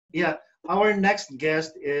Yeah, our next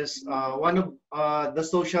guest is one of the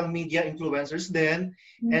social media influencers then,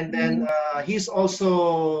 and then he's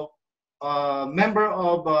also a member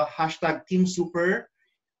of hashtag Team Super.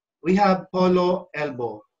 We have Polo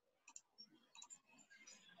Elbo.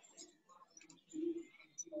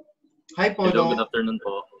 Hi, Hello, good Polo. afternoon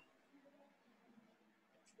po.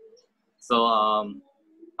 So,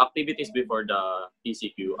 activities before the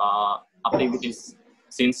PCQ. Activities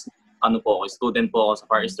since ano po ako, student po ako sa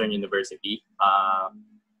Far Eastern University.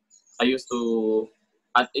 I used to,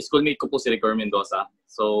 at schoolmate ko po si Rigor Mendoza.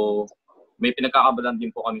 So, may pinagkakabalan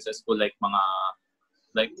din po kami sa school like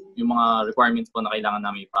yung mga requirements po na kailangan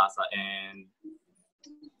namin ipasa and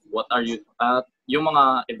yung mga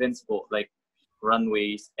events po like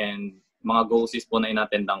runways and mga go-sees po na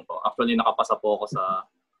inattendan ko. Actually, nakapasa po ako sa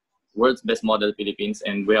World's Best Model Philippines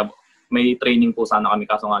and may training po sana kami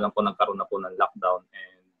kaso nga lang po nagkaroon na po ng lockdown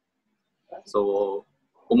and so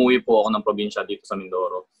umuwi po ako ng probinsya dito sa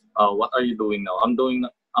Mindoro. What are you doing now?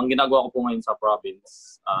 Ang ginagawa ko po ngayon sa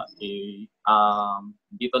province,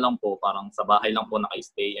 dito lang po, parang sa bahay lang po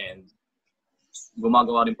naka-stay and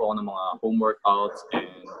gumagawa rin po ako ng mga home workouts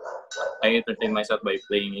and I entertain myself by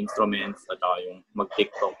playing instruments at saka yung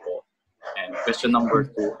mag-TikTok po. And question number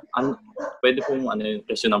 2, pwede po yung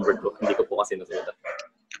question number 2, hindi ko po kasi nasulat.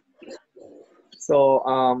 So,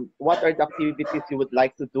 what are the activities you would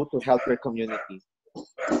like to do to help your community?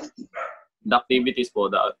 The activities po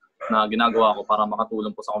na ginagawa ko para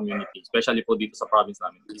makatulong po sa community, especially po dito sa province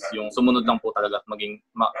namin, is yung sumunod lang po talaga at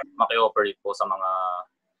maki-operate po sa mga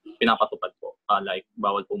pinapatupad po. Like,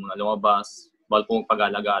 bawal po muna lumabas, bawal po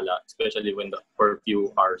pag-alagala, especially for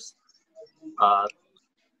few hours.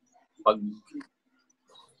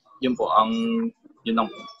 Yun po, yun lang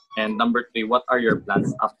po. And number 3, what are your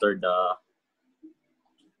plans after the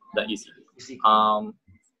ECQ?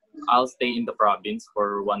 I'll stay in the province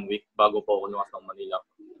for 1 week bago po ako lumas ng Manila.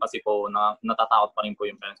 Kasi po, natatakot pa rin po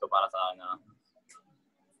yung parents ko para sa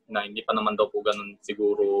na hindi pa naman daw po ganun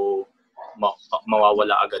siguro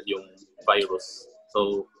mawawala agad yung virus.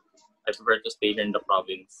 So, I prefer to stay here in the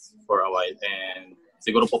province for a while. And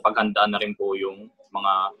siguro po paghandaan na rin po yung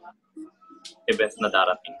mga events na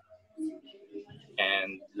darating.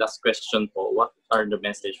 And last question po, what are the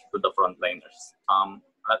message to the frontliners?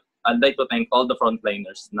 I'd like to thank all the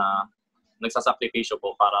frontliners na nagsasakripisyo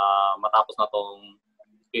po para matapos na tong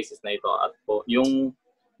cases na ito. At po, yung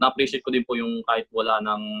na-appreciate ko din po yung kahit wala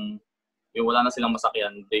na silang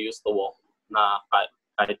masakyan, they used to walk na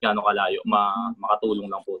kahit gaano kalayo, makatulong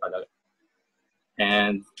lang po talaga.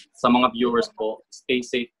 And sa mga viewers po, stay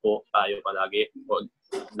safe po tayo palagi.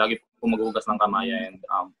 Lagi po maghugas ng kamay and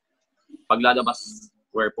paglalabas,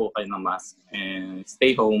 wear po kayo ng mask. And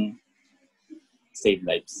stay home, save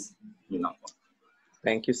lives. Yun lang po.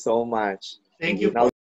 Thank you so much. Thank you.